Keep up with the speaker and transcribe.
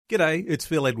G'day, it's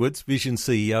Phil Edwards, Vision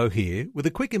CEO here, with a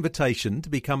quick invitation to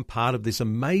become part of this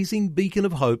amazing beacon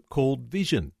of hope called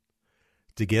Vision.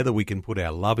 Together we can put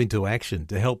our love into action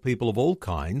to help people of all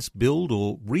kinds build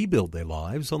or rebuild their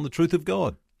lives on the truth of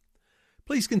God.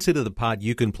 Please consider the part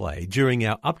you can play during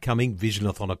our upcoming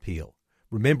Visionathon appeal,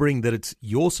 remembering that it's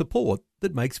your support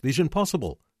that makes Vision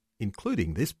possible,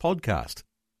 including this podcast.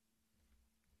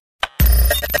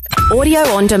 Audio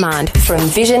on demand from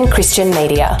Vision Christian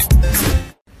Media.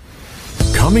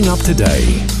 Coming up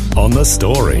today on The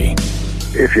Story.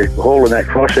 If you're hauling that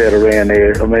cross out around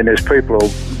there, I mean, there's people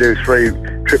who'll do 3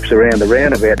 trips around the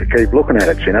roundabout to keep looking at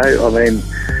it, you know. I mean,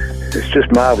 it's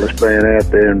just marvellous being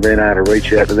out there and being able to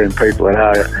reach out to them people that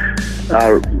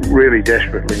are really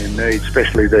desperately in need,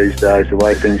 especially these days, the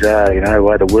way things are, you know, the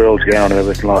way the world's going and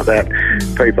everything like that.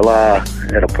 People are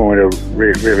at a point of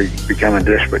really becoming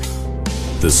desperate.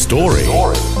 The Story.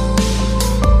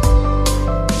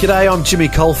 G'day, I'm Jimmy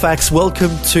Colfax. Welcome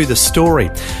to The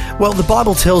Story. Well, the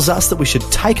Bible tells us that we should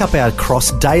take up our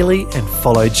cross daily and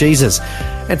follow Jesus.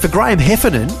 And for Graham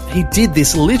Heffernan, he did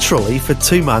this literally for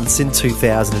 2 months in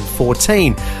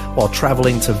 2014 while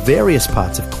travelling to various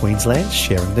parts of Queensland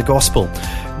sharing the gospel.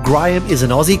 Graham is an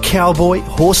Aussie cowboy,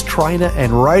 horse trainer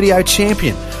and rodeo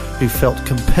champion who felt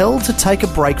compelled to take a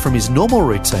break from his normal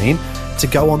routine to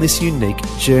go on this unique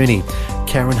journey.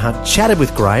 Karen Hunt chatted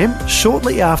with Graham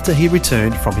shortly after he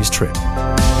returned from his trip.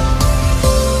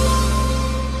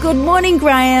 Good morning,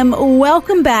 Graham.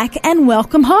 Welcome back and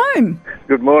welcome home.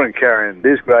 Good morning, Karen. It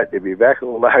is great to be back,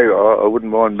 although I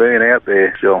wouldn't mind being out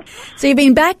there still. So you've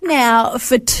been back now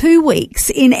for 2 weeks.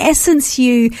 In essence,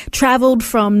 you travelled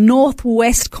from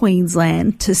northwest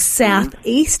Queensland to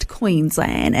southeast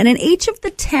Queensland, and in each of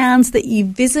the towns that you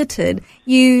visited,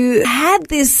 you had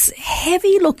this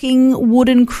heavy-looking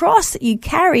wooden cross that you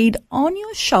carried on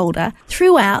your shoulder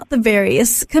throughout the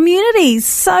various communities.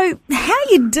 So how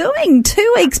are you doing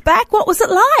 2 weeks back? What was it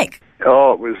like?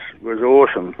 Oh, it was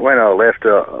awesome. When I left,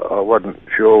 I wasn't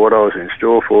sure what I was in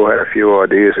store for. I had a few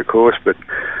ideas, of course, but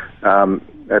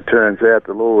it turns out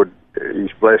the Lord, He's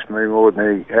blessed me more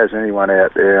than He has anyone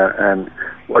out there, and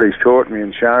what He's taught me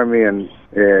and shown me, and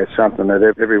it's something that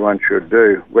everyone should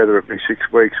do, whether it be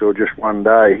 6 weeks or just one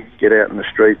day. Get out in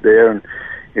the street there, and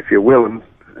if you're willing,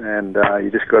 and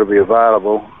you just got to be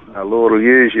available, the Lord will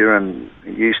use you, and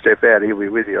you step out, He'll be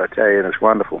with you, I tell you, and it's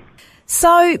wonderful.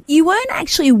 So you weren't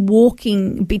actually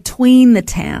walking between the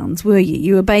towns, were you?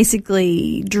 You were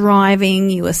basically driving,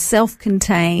 you were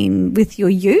self-contained with your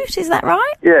ute, is that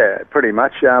right? Yeah, pretty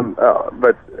much.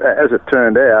 But as it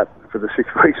turned out, for the 6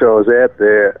 weeks I was out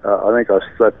there, I think I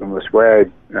slept in the swag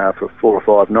for 4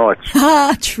 or 5 nights.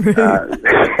 Ah, true.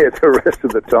 The rest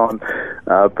of the time,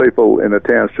 people in the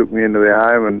towns took me into their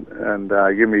home and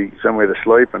give me somewhere to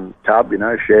sleep and tub, you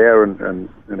know, shower and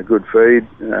a good feed.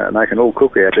 And they can all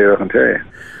cook out there, I can tell you.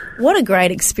 What a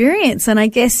great experience. And I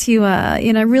guess you,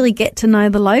 really get to know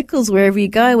the locals wherever you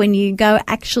go when you go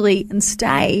actually and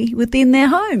stay within their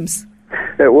homes.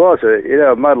 It was.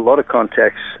 I've made a lot of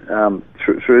contacts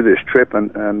through this trip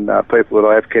and people that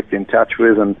I have kept in touch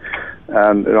with, and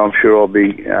I'm sure I'll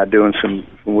be doing some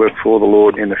work for the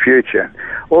Lord in the future.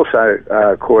 Also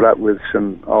caught up with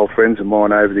some old friends of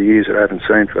mine over the years that I haven't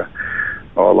seen for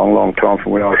a long time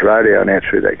from when I was radioing out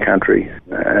through that country,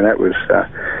 and that was a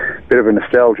bit of a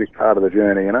nostalgic part of the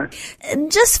journey, you know.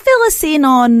 Just fill us in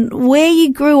on where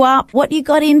you grew up, what you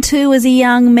got into as a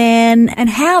young man, and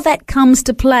how that comes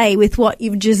to play with what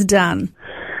you've just done.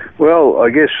 Well, I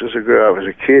guess as I grew up as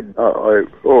a kid, I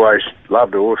always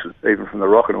loved horses. Even from the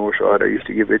rocking horse side, I used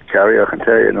to give it carry, I can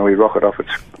tell you, and we rock it off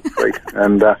its feet.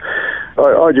 And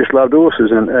I just loved horses,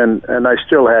 and they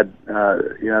still had,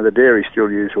 the dairy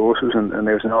still used horses, and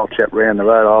there was an old chap round the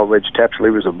road, old Reg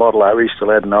Tapsley, was a bottler. He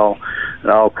still had an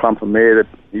old clump of mare that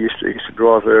he used to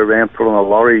drive her around, pulling a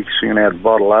lorry, singing out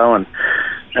Bottle-O,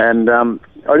 and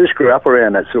I just grew up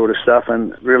around that sort of stuff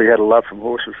and really had a love for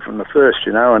horses from the first,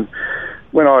 you know. And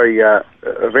when I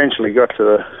eventually got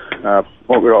to the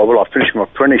point where I finished my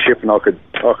apprenticeship and I could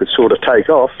sort of take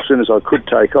off, as soon as I could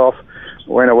take off,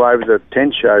 I went away with a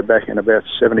tent show back in about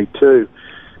 72.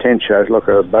 Tent shows like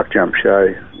a buck jump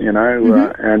show, you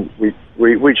know, and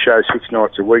we'd show 6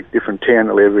 nights a week, different town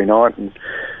every night, and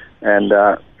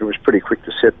it was pretty quick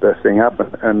to set the thing up,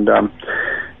 and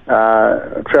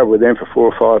I travelled with them for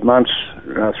 4 or 5 months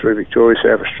through Victoria,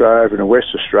 South Australia, over to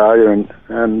West Australia,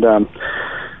 and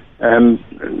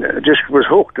just was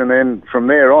hooked. And then from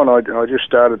there on, I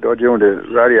joined a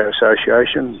radio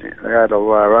association out of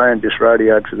RA and just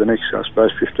radioed for the next, I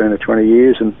suppose, 15 or 20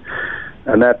 years,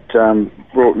 and that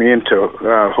brought me into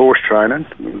horse training,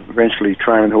 eventually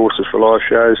training horses for live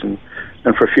shows and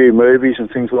for a few movies and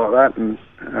things like that, and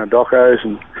docos,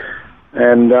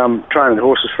 and training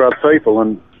horses for other people.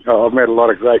 And I've met a lot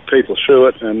of great people through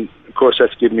it, and of course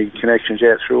that's given me connections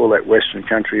out through all that Western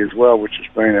country as well, which has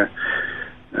been a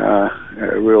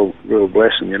real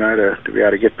blessing, to be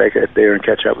able to get back out there and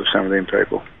catch up with some of them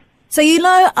people. So you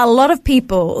know a lot of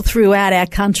people throughout our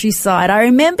countryside. I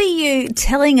remember you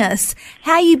telling us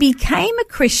how you became a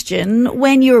Christian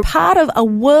when you were part of a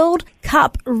World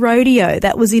Cup rodeo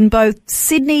that was in both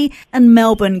Sydney and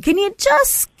Melbourne. Can you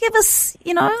just give us,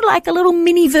 like a little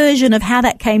mini version of how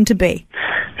that came to be?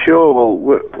 Sure.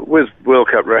 Well, with World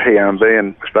Cup rodeo and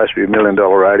being supposed to be $1 million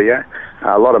rodeo,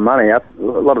 a lot of money up. A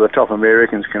lot of the top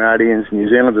Americans, Canadians, New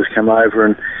Zealanders come over,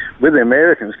 and with the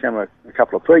Americans come a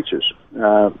couple of preachers,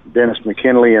 Dennis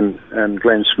McKinley and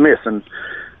Glenn Smith, and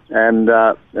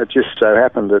it just so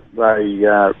happened that they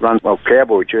run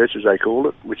cowboy church, as they called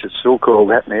it, which is still called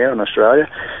that now in Australia,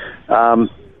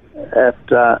 at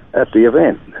the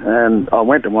event. And I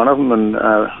went to one of them, and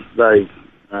they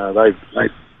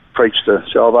preached the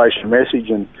salvation message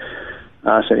and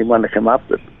asked anyone to come up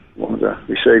that wanted to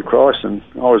receive Christ, and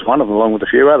I was one of them along with a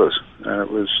few others.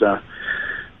 It was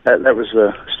that was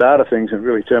the start of things and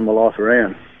really turned my life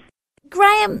around.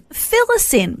 Graham, fill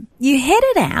us in. You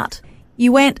headed out.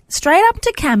 You went straight up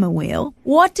to Camberwell.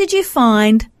 What did you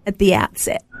find at the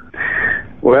outset?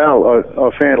 Well,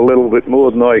 I found a little bit more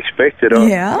than I expected.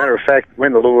 Yeah. Matter of fact,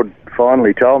 when the Lord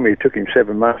finally told me, it took him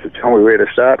 7 months to tell me where to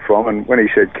start from, and when he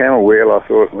said Camberwell, I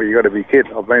thought, well, you got to be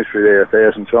kidding. I've been through there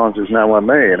 1,000 times, there's no one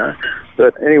there,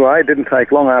 But anyway, it didn't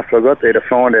take long after I got there to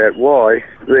find out why.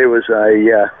 There was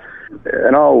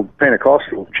an old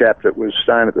Pentecostal chap that was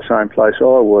staying at the same place I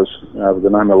was, with the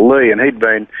name of Lee, and he'd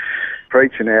been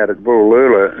preaching out at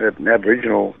Burralula at an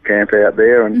Aboriginal camp out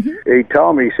there, and he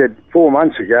told me, he said, 4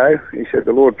 months ago, he said,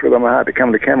 the Lord put it on my heart to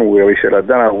come to Camberwell. He said, I don't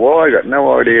know why, I got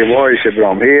no idea why. He said, but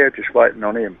I'm here, just waiting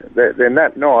on him. Then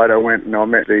that night I went and I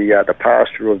met the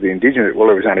pastor of the Indigenous, well,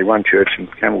 there was only one church in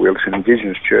Camberwell, it's an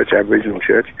Indigenous church, Aboriginal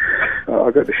church.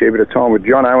 I got to share a bit of time with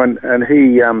Jono, and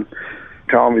he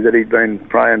told me that he'd been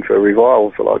praying for a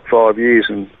revival for like 5 years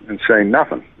and seen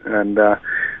nothing. And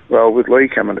well, with Lee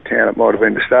coming to town, it might have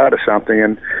been the start of something.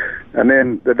 And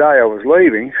then the day I was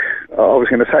leaving, I was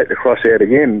going to take the cross out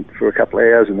again for a couple of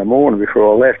hours in the morning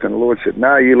before I left. And the Lord said,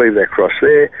 no, you leave that cross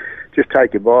there. Just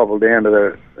take your Bible down to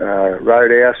the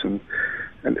roadhouse and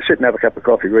sit and have a cup of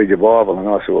coffee, read your Bible. And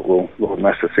I thought, well, Lord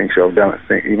must have think I've done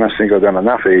it. He must think I've done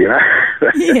enough here,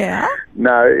 Yeah.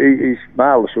 No, he's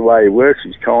marvellous the way he works,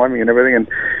 his timing and everything. And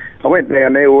I went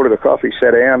down there, ordered a coffee,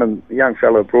 sat down, and the young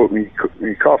fellow brought me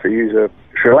coffee. He's a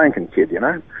Sri Lankan kid,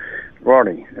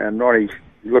 Ronnie. And Ronnie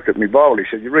looked at my Bible. He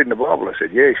said, you reading the Bible? I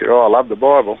said, yeah. He said, I love the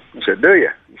Bible. I said, do you?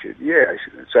 He said, yeah.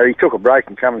 So he took a break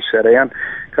and come and sat down.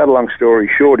 Cut a long story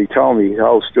short, he told me his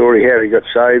whole story, how he got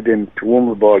saved in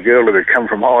Toowoomba by a girl that had come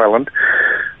from Ireland.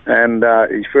 And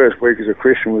his first week as a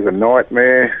Christian was a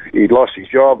nightmare. He'd lost his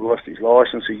job, lost his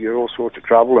licence, he got all sorts of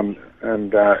trouble, and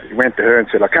he went to her and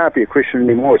said, I can't be a Christian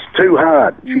anymore, it's too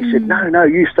hard. She said, no,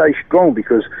 you stay strong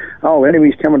because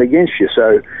enemy's coming against you,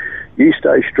 so you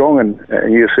stay strong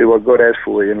and you'll see what God has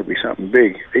for you, and it'll be something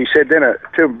big. He said then,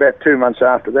 about 2 months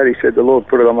after that, he said, the Lord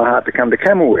put it on my heart to come to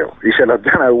Camberwell. He said, I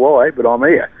don't know why, but I'm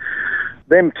here.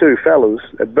 Them two fellas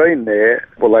had been there,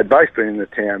 well, they'd both been in the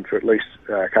town for at least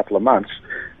a couple of months,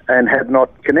 and had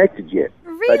not connected yet.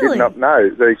 Really? They did not know.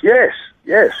 Yes.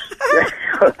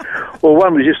 Well,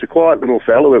 one was just a quiet little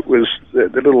fellow. It was the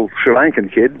little Sri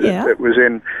Lankan kid that was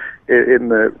in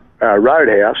the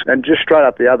roadhouse, and just straight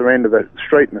up the other end of the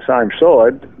street on the same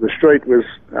side, the street was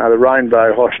the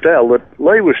Rainbow Hostel that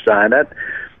Lee was staying at,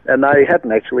 and they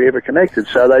hadn't actually ever connected,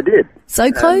 so they did.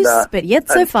 So close, but yet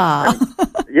so far.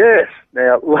 Yes.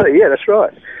 Now, yeah, that's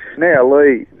right. Now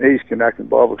Lee, he's conducting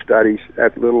Bible studies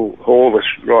at the little hall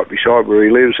that's right beside where he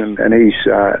lives, and he's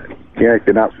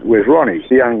connected up with Ronnie,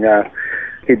 the young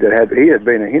kid that he had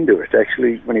been a Hinduist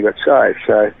actually when he got saved.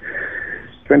 So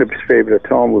spent a fair bit of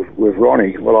time with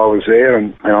Ronnie while I was there,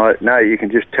 and I know you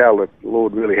can just tell that the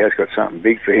Lord really has got something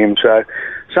big for him. So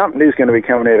something is going to be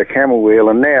coming out of Camberwell,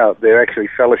 and now they're actually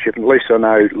fellowshipping. At least I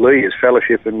know Lee is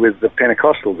fellowshipping with the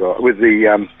Pentecostal guy, with the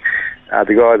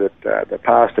guy that the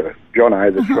pastor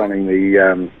Jono that's running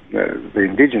the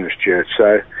Indigenous church.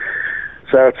 So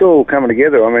So it's all coming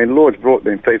together. I mean, the Lord's brought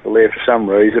them people there for some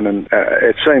reason, and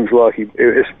it seems like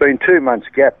it's been 2 months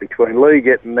gap between Lee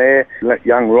getting there,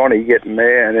 young Ronnie getting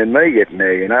there, and then me getting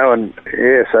there, you know, and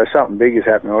yeah, so something big is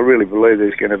happening. I really believe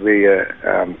there's going to be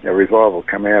a revival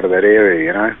come out of that area,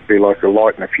 you know, be like a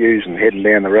light and a fuse and heading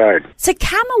down the road. So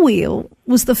Camberwell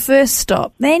was the first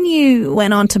stop. Then you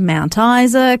went on to Mount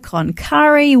Isa,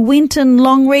 Cloncurry, Winton,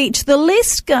 Longreach. The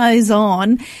list goes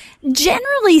on.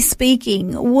 Generally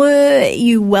speaking, were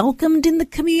you welcomed in the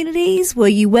communities? Were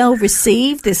you well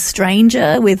received, this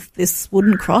stranger with this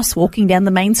wooden cross walking down the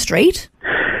main street?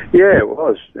 Yeah, it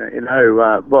was. You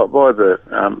know, by the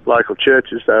local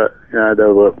churches, they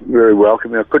were very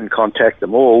welcoming. I couldn't contact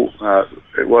them all.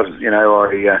 It wasn't, you know,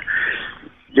 I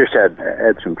just had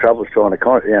some troubles trying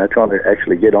to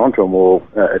actually get onto them all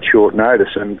at short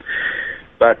notice.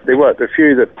 But there were the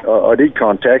few that I did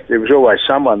contact. There was always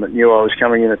someone that knew I was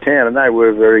coming into town, and they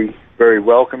were very, very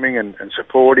welcoming and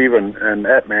supportive. And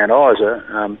at Mount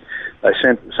Isa, they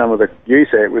sent some of the youth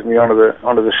out with me onto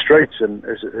the streets. And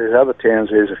there's other towns.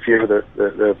 There's a few of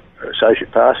the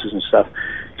associate pastors and stuff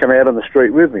come out on the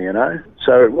street with me, you know.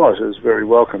 So it was very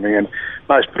welcoming, and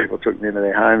most people took me into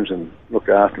their homes and looked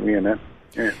after me and that.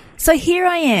 Yeah. So here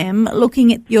I am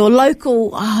looking at your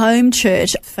local home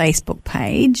church Facebook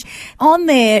page. On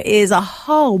there is a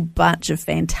whole bunch of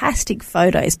fantastic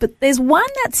photos, but there's one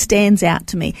that stands out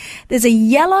to me. There's a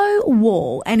yellow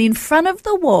wall, and in front of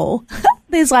the wall,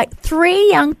 there's like 3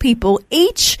 young people,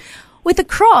 each with a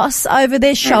cross over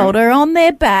their shoulder on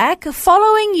their back,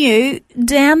 following you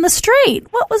down the street.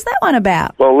 What was that one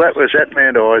about? Well, that was at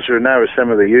Mount Isa, and they were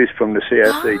some of the youth from the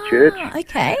CRC church.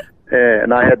 Okay. Yeah,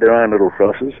 and they had their own little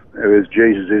crosses. It was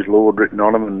Jesus is Lord written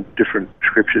on them and different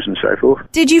scriptures and so forth.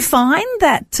 Did you find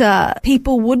that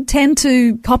people would tend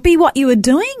to copy what you were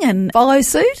doing and follow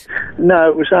suit? No,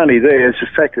 it was only there. It's the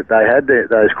fact that they had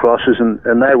those crosses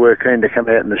and they were keen to come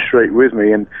out in the street with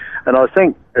me. And I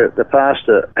think the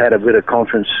pastor had a bit of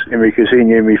confidence in me because he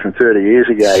knew me from 30 years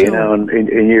ago, sure. You know, and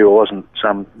he knew I wasn't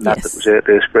some nut that was out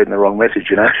there spreading the wrong message,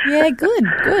 you know. Yeah, good.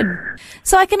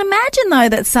 So I can imagine, though,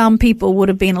 that some people would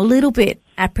have been a little bit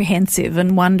apprehensive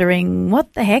and wondering,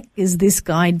 what the heck is this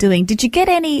guy doing? Did you get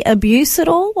any abuse at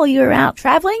all while you were out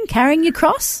travelling, carrying your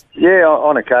cross? Yeah,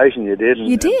 on occasion you did.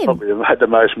 You did? Probably the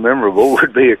most memorable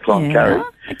would be at Cloncurry.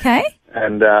 Yeah, okay.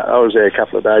 And I was there a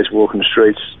couple of days walking the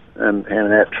streets and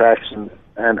handing out tracts,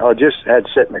 and I just had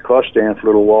set my cross down for a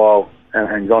little while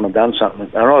and gone and done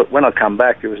something. And when I come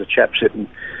back, there was a chap sitting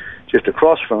just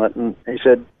across from it, and he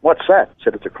said, "What's that?" I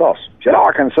said, "It's a cross." He said, "Oh,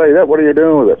 I can see that. What are you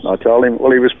doing with it?" And I told him,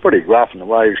 well, he was pretty gruff in the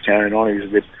way he was carrying on.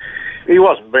 He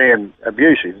wasn't being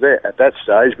abusive there at that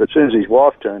stage, but as soon as his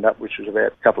wife turned up, which was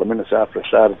about a couple of minutes after I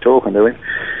started talking to him,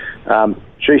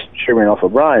 she went off her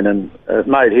brain, and it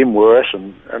made him worse,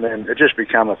 and then it just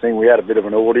became a thing. We had a bit of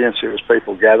an audience. There was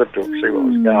people gathered to see what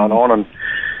was going on, and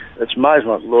it's amazing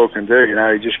what the Lord can do, you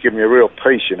know. He just gave me a real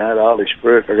peace, you know. The Holy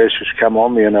Spirit, I guess, just come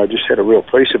on me, and I just had a real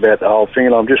peace about the whole thing,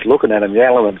 and I'm just looking at him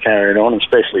yelling and carrying on,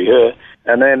 especially her.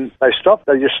 And then they stopped.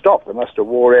 They just stopped. They must have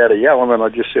wore out of yelling, and I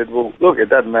just said, well, look, it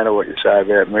doesn't matter what you say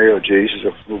about me or Jesus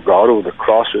or God or the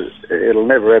cross. It'll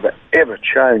never, ever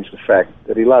change the fact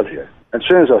that he loves you. And as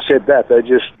soon as I said that, they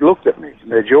just looked at me,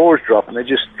 and their jaws dropped, and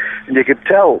you could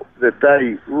tell that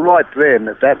they, right then,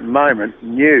 at that moment,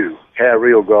 knew how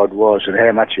real God was and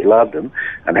how much he loved them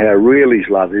and how real his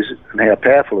love is and how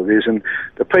powerful it is. And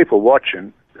the people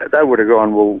watching, they would have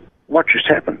gone, well, what just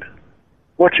happened?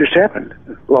 What just happened?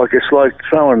 It's like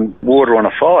throwing water on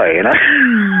a fire, you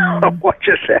know? What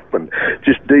just happened?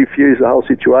 Just defused the whole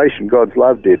situation. God's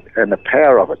love did, and the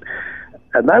power of it.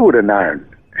 And they would have known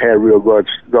how real God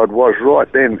was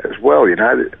right then as well, you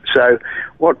know. So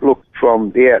what looked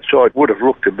from the outside would have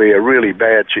looked to be a really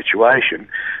bad situation.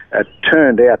 It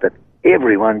turned out that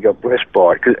everyone got blessed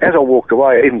by it, because as I walked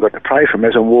away, I even got to pray for them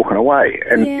as I'm walking away.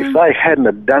 And if they hadn't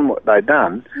have done what they'd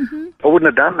done, I wouldn't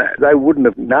have done that. They wouldn't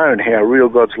have known how real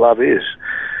God's love is.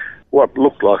 What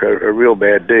looked like a real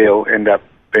bad deal ended up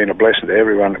being a blessing to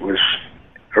everyone that was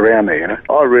around there, you know.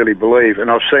 I really believe,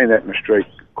 and I've seen that in the street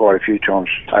quite a few times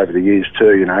over the years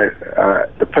too, you know,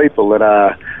 the people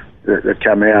that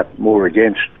come out more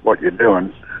against what you're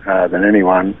doing than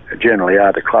anyone generally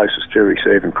are the closest to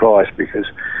receiving Christ, because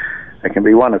it can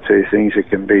be one or two things. It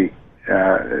can be,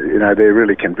 you know, they're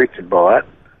really convicted by it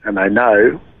and they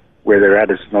know where they're at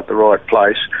is not the right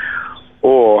place,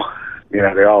 or, you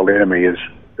know, the old enemy is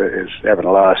having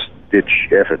a last-ditch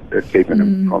effort at keeping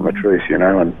them on the truth, you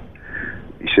know, and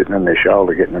he's sitting on their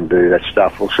shoulder getting them to do that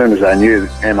stuff. Well, as soon as they knew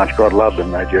how much God loved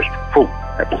them, they just,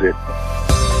 that was it.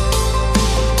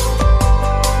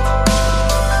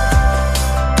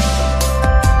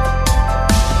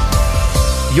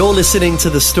 You're listening to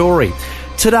The Story.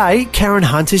 Today, Karen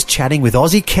Hunt is chatting with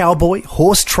Aussie cowboy,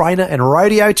 horse trainer and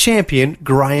rodeo champion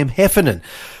Graham Heffernan,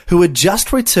 who had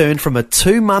just returned from a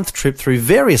 2-month trip through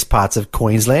various parts of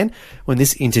Queensland when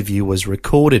this interview was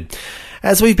recorded.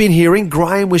 As we've been hearing,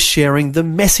 Graham was sharing the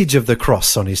message of the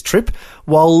cross on his trip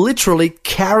while literally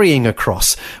carrying a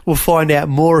cross. We'll find out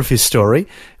more of his story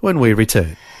when we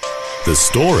return. The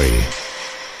Story.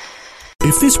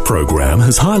 If this program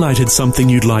has highlighted something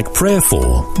you'd like prayer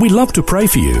for, we'd love to pray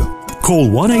for you. Call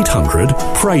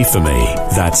 1-800-PRAY-FOR-ME.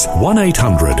 That's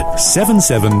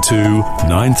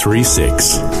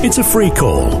 1-800-772-936. It's a free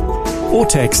call. Or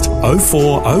text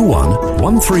 0401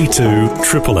 132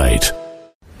 888.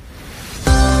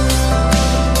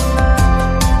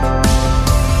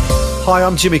 Hi,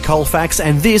 I'm Jimmy Colfax,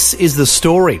 and this is The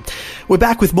Story. We're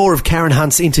back with more of Karen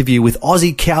Hunt's interview with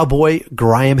Aussie cowboy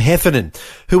Graham Heffernan,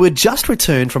 who had just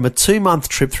returned from a 2-month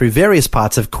trip through various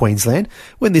parts of Queensland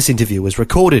when this interview was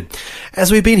recorded.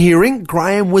 As we've been hearing,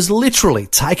 Graham was literally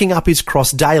taking up his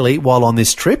cross daily while on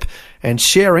this trip and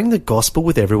sharing the gospel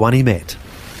with everyone he met.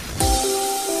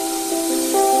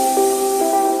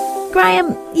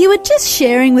 Graham, you were just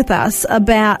sharing with us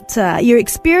about your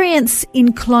experience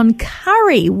in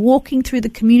Cloncurry, walking through the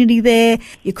community there,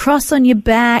 your cross on your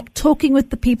back, talking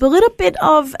with the people, a little bit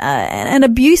of an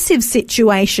abusive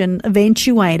situation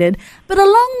eventuated. But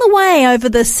along the way, over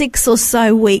the 6 or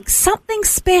so weeks, something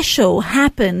special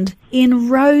happened in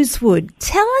Rosewood.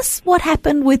 Tell us what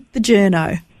happened with the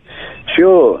journo.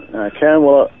 Sure, Karen.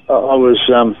 Well, I was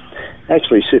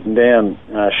actually sitting down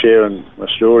sharing my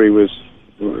story with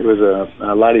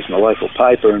a lady from the local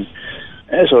paper, and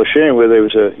as I was sharing with her, there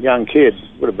was a young kid,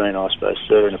 would have been, I suppose,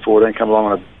 13 or 14, come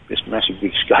along on this massive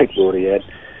big skateboard he had.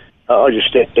 I just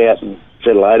stepped out and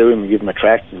said hello to him and give him a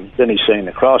tract, and then he seen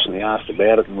the cross and he asked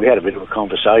about it, and we had a bit of a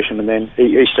conversation, and then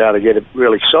he started to get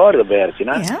real excited about it, you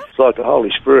know. Yeah. It's like the Holy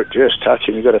Spirit just touched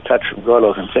him. You got a touch from God,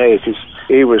 I can tell you, because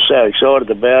he was so excited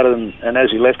about it, and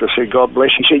as he left, I said, God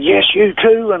bless you. He said, yes, you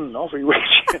too, and off he went.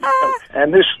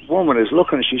 And this woman is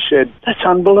looking, and she said, that's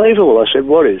unbelievable. I said,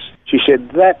 what is? She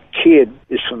said, that kid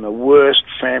is from the worst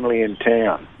family in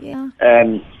town. Yeah.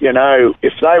 And, you know,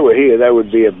 if they were here, they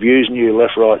would be abusing you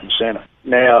left, right and centre.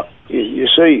 Now, you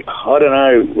see, I don't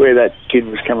know where that kid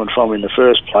was coming from in the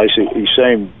first place. He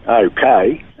seemed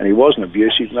okay, and he wasn't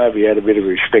abusive. Maybe he had a bit of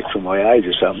respect for my age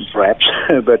or something, perhaps.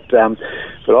 But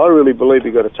I really believe he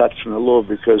got a touch from the Lord,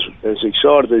 because as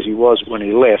excited as he was when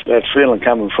he left, that feeling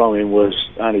coming from him was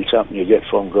only something you get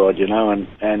from God, you know, and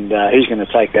he's going to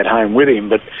take that home with him.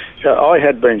 But I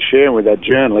had been sharing with that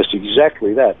journalist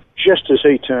exactly that. Just as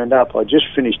he turned up, I just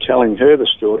finished telling her the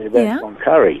story about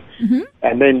Cloncurry,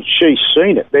 and then she's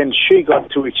seen it. Then she got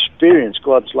to experience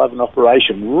God's love and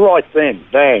operation right then.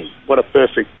 Bang! What a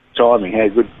perfect timing! How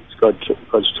good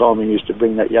God's timing is to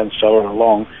bring that young fella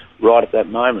along right at that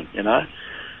moment, you know.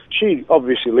 She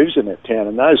obviously lives in that town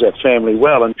and knows that family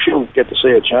well, and she'll get to see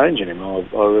a change in him, I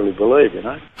really believe, you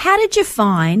know. How did you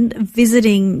find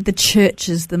visiting the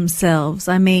churches themselves?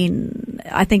 I mean,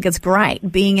 I think it's great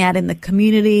being out in the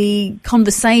community,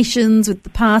 conversations with the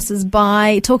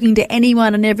passers-by, talking to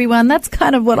anyone and everyone. That's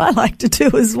kind of what I like to do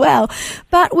as well.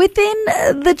 But within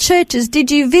the churches,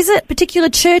 did you visit particular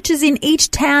churches in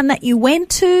each town that you went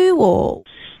to, or...?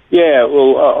 Yeah,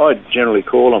 well, I generally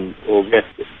call them, or get,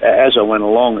 as I went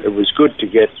along, it was good to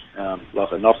get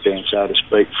like a knockdown, so to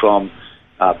speak, from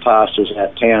pastors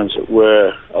at towns that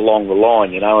were along the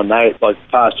line, you know, and they, like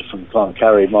pastor from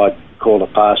Cloncurry might call a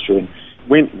pastor in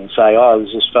Winton and say, oh,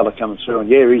 there's this fella coming through, and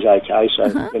yeah, he's okay, so,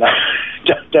 you know,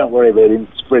 don't worry about him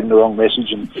spreading the wrong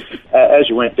message. And as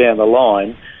you went down the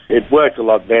line, it worked a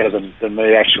lot better than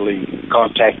me actually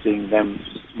contacting them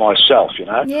myself, you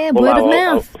know. Yeah, word of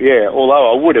mouth.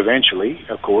 Although I would eventually,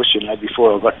 of course, you know,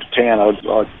 before I got to town,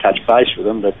 I'd touch base with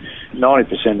them, but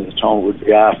 90% of the time it would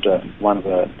be after one of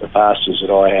the pastors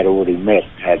that I had already met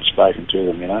had spoken to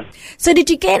them, you know. So did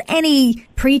you get any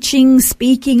preaching,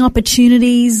 speaking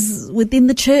opportunities within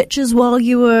the churches while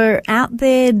you were out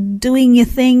there doing your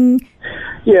thing?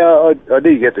 Yeah, I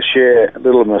did get to share a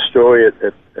little of my story at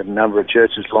a number of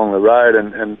churches along the road,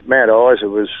 and Mount Isa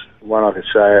was one I could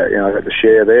say, you know, I got to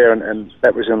share there, and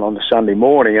that was on the Sunday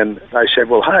morning, and they said,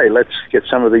 well, hey, let's get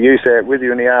some of the youth out with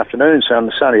you in the afternoon. So on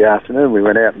the Sunday afternoon, we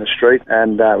went out in the street,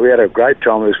 and we had a great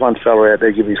time. There was one fellow out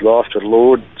there give his life to the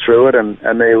Lord through it, and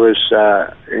there was,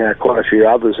 you know, quite a few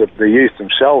others that the youth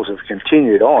themselves have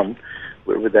continued on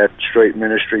with that street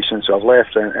ministry since I've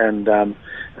left, and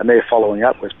they're following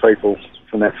up with people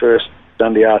from that first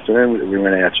Sunday afternoon that we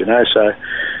went out, you know. So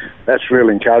that's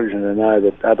really encouraging to know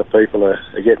that other people are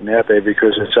getting out there,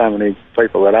 because there's so many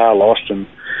people that are lost, and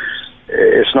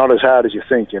it's not as hard as you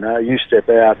think, you know. You step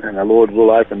out and the Lord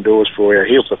will open doors for you.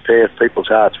 He'll prepare people's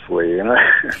hearts for you, you know.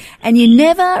 And you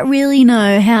never really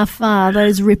know how far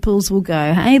those ripples will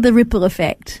go, hey? The ripple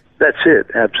effect. That's it,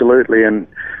 absolutely. And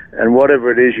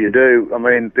whatever it is you do, I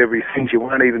mean, there'll be things you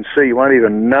won't even see, you won't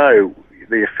even know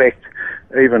the effect,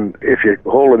 even if you're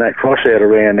hauling that cross out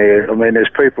around there. I mean, there's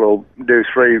people who'll do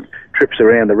 3 trips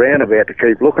around the roundabout to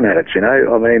keep looking at it, you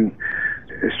know. I mean,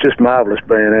 it's just marvellous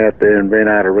being out there and being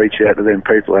able to reach out to them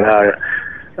people that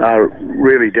are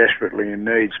really desperately in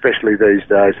need, especially these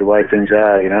days, the way things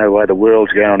are, you know, the way the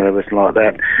world's going and everything like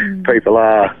that. People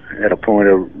are at a point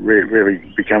of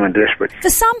really becoming desperate. For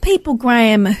some people,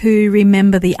 Graham, who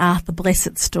remember the Arthur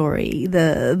Blessitt story,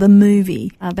 the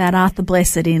movie about Arthur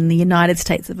Blessitt in the United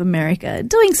States of America,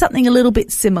 doing something a little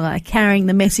bit similar, carrying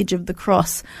the message of the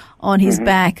cross on his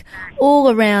back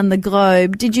all around the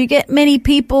globe. Did you get many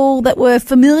people that were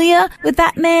familiar with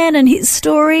that man and his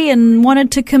story and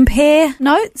wanted to compare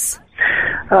notes?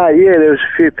 Yeah, there was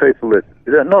a few people that,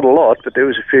 not a lot, but there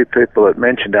was a few people that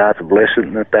mentioned Arthur Blessitt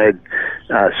and that they'd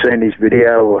seen his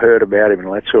video or heard about him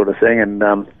and that sort of thing. And,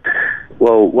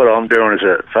 well, what I'm doing is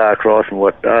a far cry from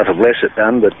what Arthur Blessitt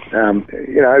done, but,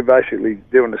 you know, basically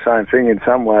doing the same thing in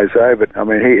some ways, though. But, I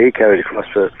mean, he carried across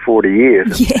for 40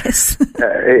 years. Yes.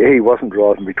 He wasn't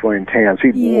driving between towns.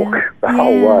 He'd walk the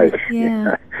whole way. Yeah. You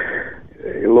know?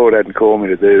 The Lord hadn't called me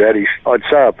to do that. I'd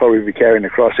say I'd probably be carrying the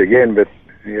cross again, but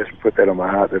he hasn't put that on my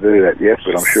heart to do that yet,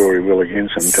 but I'm sure he will again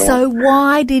sometime. So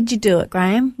why did you do it,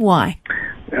 Graham? Why?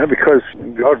 You know, because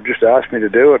God just asked me to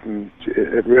do it, and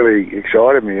it really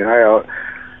excited me.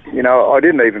 You know, I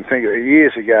didn't even think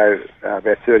years ago,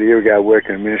 about 30 years ago,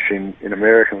 working in ministry in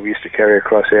America, we used to carry a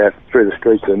cross out through the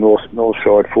streets of the north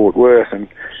side, Fort Worth, and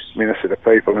minister to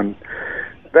people, and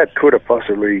that could have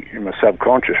possibly, in my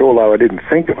subconscious, although I didn't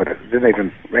think of it, it didn't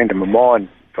even enter my mind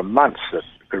for months that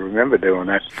I could remember doing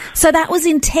that. So that was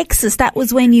in Texas. That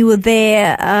was when you were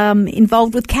there,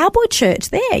 involved with Cowboy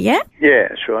Church there, yeah? Yeah,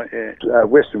 that's right, yeah.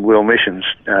 Western World Missions,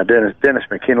 Dennis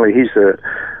McKinley, he's the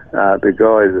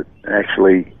guy that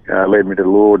actually led me to the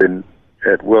Lord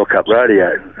at World Cup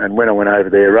Radio. And when I went over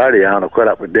there radio, and I caught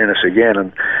up with Dennis again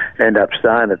and ended up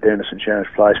staying at Dennis and Shannon's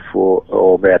place for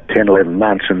about 10, 11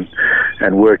 months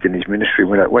and worked in his ministry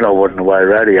when I wasn't away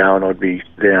radio, and I'd be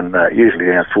down, usually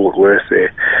down Fort Worth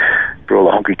there for all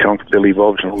the honky-tonks, Billy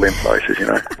Bobs and all them places, you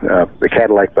know. The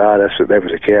Cadillac Bar, that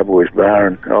was a Cowboys bar,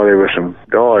 and there were some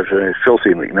dives, Filthy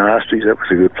McNasty's, that was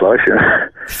a good place, you know.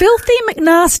 Filthy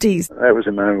McNasty's? That was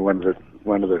the name of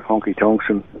one of the honky-tonks,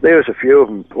 and there was a few of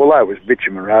them, although it was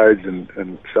bitumen roads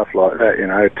and stuff like that, you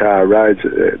know, tar roads,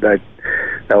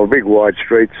 they were big wide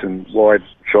streets and wide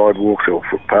sidewalks or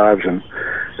footpaths, and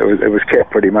it was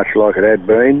kept pretty much like it had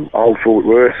been. Old Fort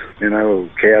Worth, you know,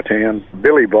 Cowtown.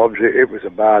 Billy Bob's, it was a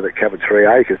bar that covered 3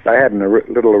 acres. They had a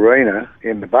little arena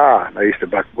in the bar. They used to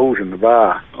buck bulls in the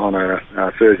bar on a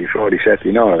Thursday, Friday,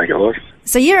 Saturday night, I think it was.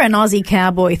 So you're an Aussie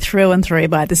cowboy through and through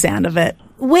by the sound of it.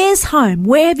 Where's home?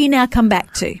 Where have you now come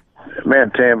back to?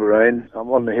 Mount Tambourine.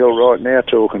 I'm on the hill right now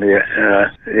talking to you.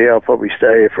 Yeah, I'll probably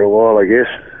stay here for a while, I guess.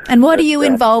 And what are you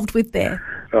involved with there?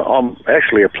 I'm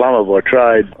actually a plumber by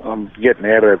trade. I'm getting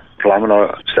out of plumbing.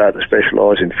 I started to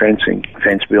specialise in fencing,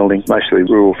 fence building, mostly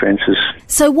rural fences.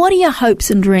 So what are your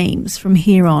hopes and dreams from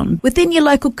here on within your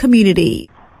local community?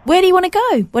 Where do you want to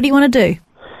go? What do you want to do?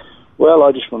 Well,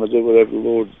 I just want to do whatever the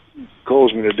Lord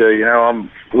calls me to do. You know, I'm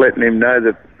letting him know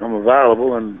that I'm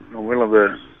available and I'm willing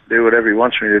to do whatever he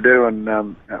wants me to do, and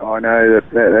I know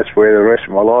that's where the rest of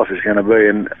my life is going to be,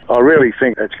 and I really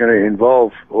think that's going to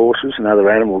involve horses and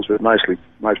other animals, but most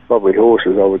probably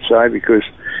horses, I would say, because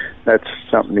that's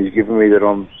something he's given me that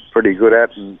I'm pretty good at,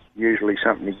 and usually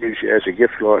something he gives you as a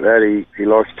gift like that, he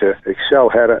likes to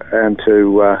excel at it and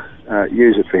to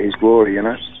use it for his glory, you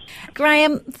know.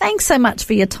 Graham, thanks so much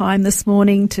for your time this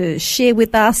morning to share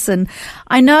with us, and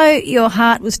I know your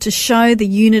heart was to show the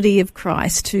unity of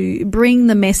Christ, to bring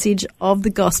the message of the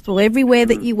gospel everywhere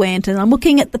that you went, and I'm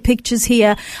looking at the pictures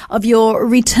here of your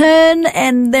return,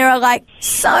 and there are like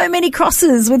so many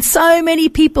crosses with so many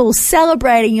people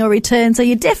celebrating your return, so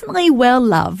you're definitely well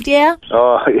loved, yeah?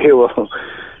 Oh, yeah, well,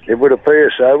 it would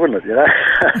appear so, wouldn't it, you know?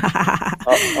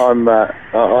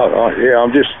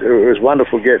 it was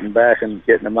wonderful getting back and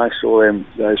getting amongst all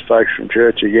those folks from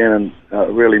church again, I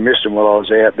really missed them while I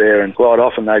was out there, and quite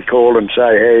often they'd call and say,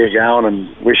 how you going,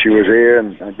 and wish you was here,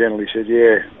 and I generally said,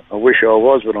 yeah, I wish I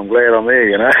was, but I'm glad I'm here,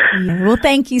 you know. Yeah, well,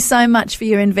 thank you so much for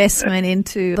your investment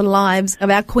into the lives of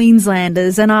our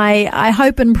Queenslanders, and I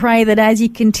hope and pray that as you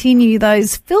continue,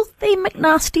 those filthy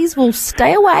McNasties will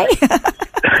stay away,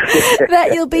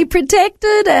 that you'll be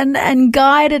protected and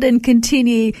guided and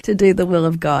continue to do the will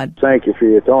of God. Thank you for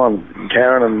your time,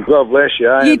 Karen, and God bless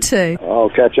you. You too. I'll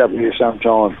catch up with you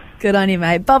sometime. Good on you,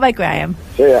 mate. Bye-bye, Graham.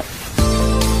 See ya.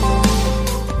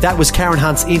 That was Karen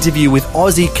Hunt's interview with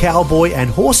Aussie cowboy and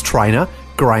horse trainer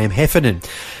Graham Heffernan.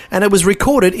 And it was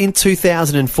recorded in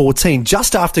 2014,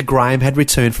 just after Graham had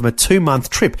returned from a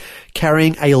 2-month trip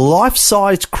carrying a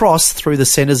life-sized cross through the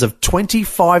centres of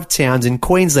 25 towns in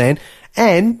Queensland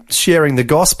and sharing the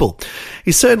gospel.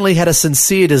 He certainly had a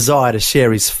sincere desire to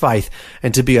share his faith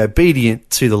and to be obedient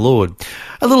to the Lord.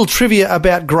 A little trivia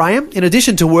about Graham: in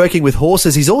addition to working with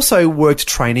horses, he's also worked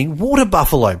training water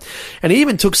buffalo, and he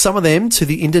even took some of them to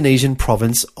the Indonesian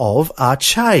province of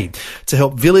Aceh to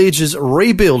help villages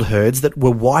rebuild herds that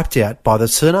were wiped out by the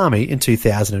tsunami in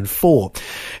 2004.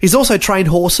 He's also trained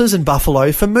horses and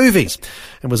buffalo for movies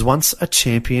and was once a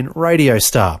champion radio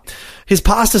star. His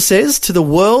pastor says to the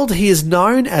world he is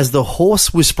known as the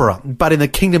horse whisperer, but in the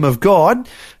kingdom of God,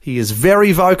 he is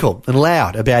very vocal and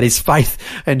loud about his faith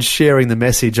and sharing the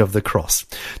message of the cross.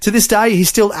 To this day, he's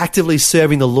still actively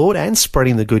serving the Lord and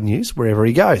spreading the good news wherever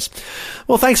he goes.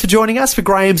 Well, thanks for joining us for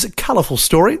Graham's colourful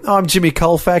story. I'm Jimmy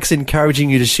Colfax, encouraging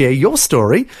you to share your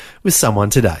story with someone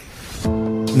today.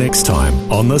 Next time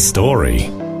on The Story.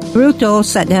 Ruth all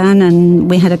sat down and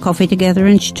we had a coffee together,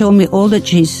 and she told me all that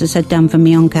Jesus had done for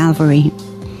me on Calvary.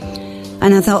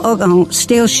 And I thought, oh,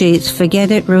 stale sheets, forget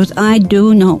it, Ruth. I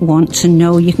do not want to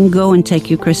know. You can go and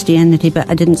take your Christianity, but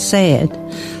I didn't say it.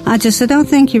 I just said, oh,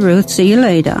 thank you, Ruth. See you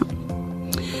later.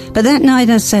 But that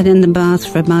night I sat in the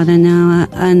bath for about an hour,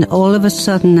 and all of a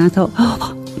sudden I thought,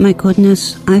 oh, my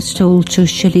goodness, I stole 2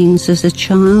 shillings as a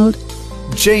child.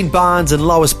 Jean Barnes and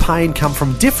Lois Payne come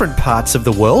from different parts of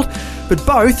the world, but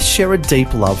both share a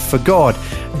deep love for God.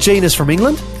 Jean is from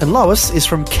England and Lois is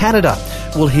from Canada.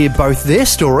 We'll hear both their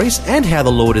stories and how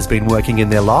the Lord has been working in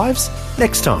their lives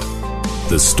next time.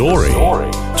 The Story.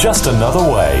 Just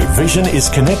another way Vision is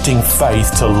connecting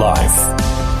faith to life.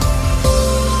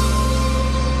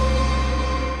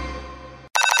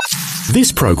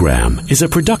 This program is a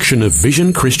production of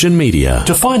Vision Christian Media.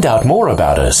 To find out more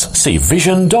about us, see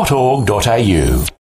vision.org.au.